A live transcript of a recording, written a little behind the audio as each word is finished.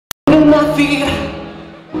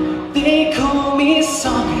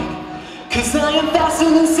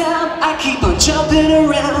keep on jumping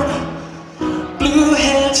around. Blue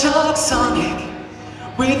hedgehog Sonic,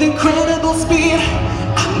 with incredible speed,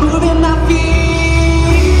 I'm moving my feet.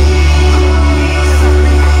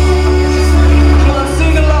 Come on,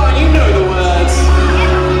 sing along, you know the words.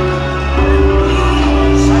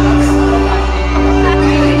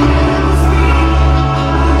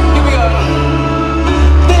 Here we go.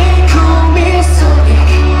 They call me Sonic,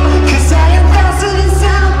 'cause I am faster than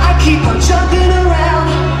sound. I keep on jumping around.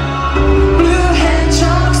 Blue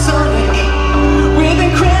hedgehog Sonic, with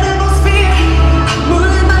incredible speed, I'm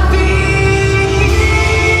moving my feet.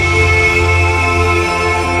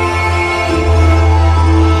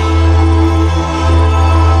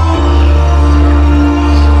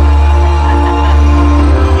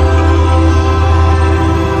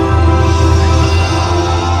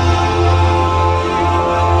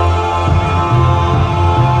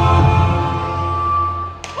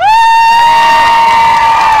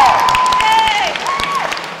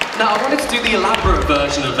 Now, I wanted to do the elaborate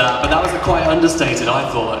version of that, but that was quite understated, I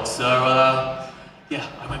thought. So, yeah,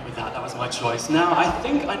 I went with that. That was my choice. Now, I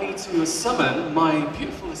think I need to summon my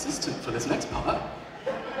beautiful assistant for this next part.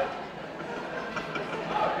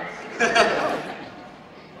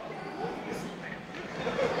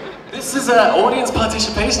 This is audience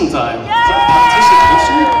participation time.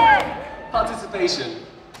 Participation.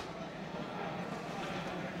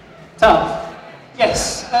 Tough.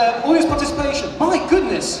 Yes, audience participation. My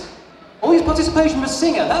goodness! Audience participation with a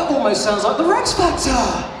singer. That almost sounds like the Rex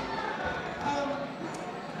Factor!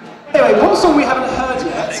 Anyway, one song we haven't heard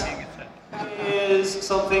yet is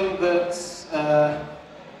something that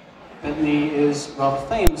Bentley is rather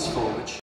famous for, which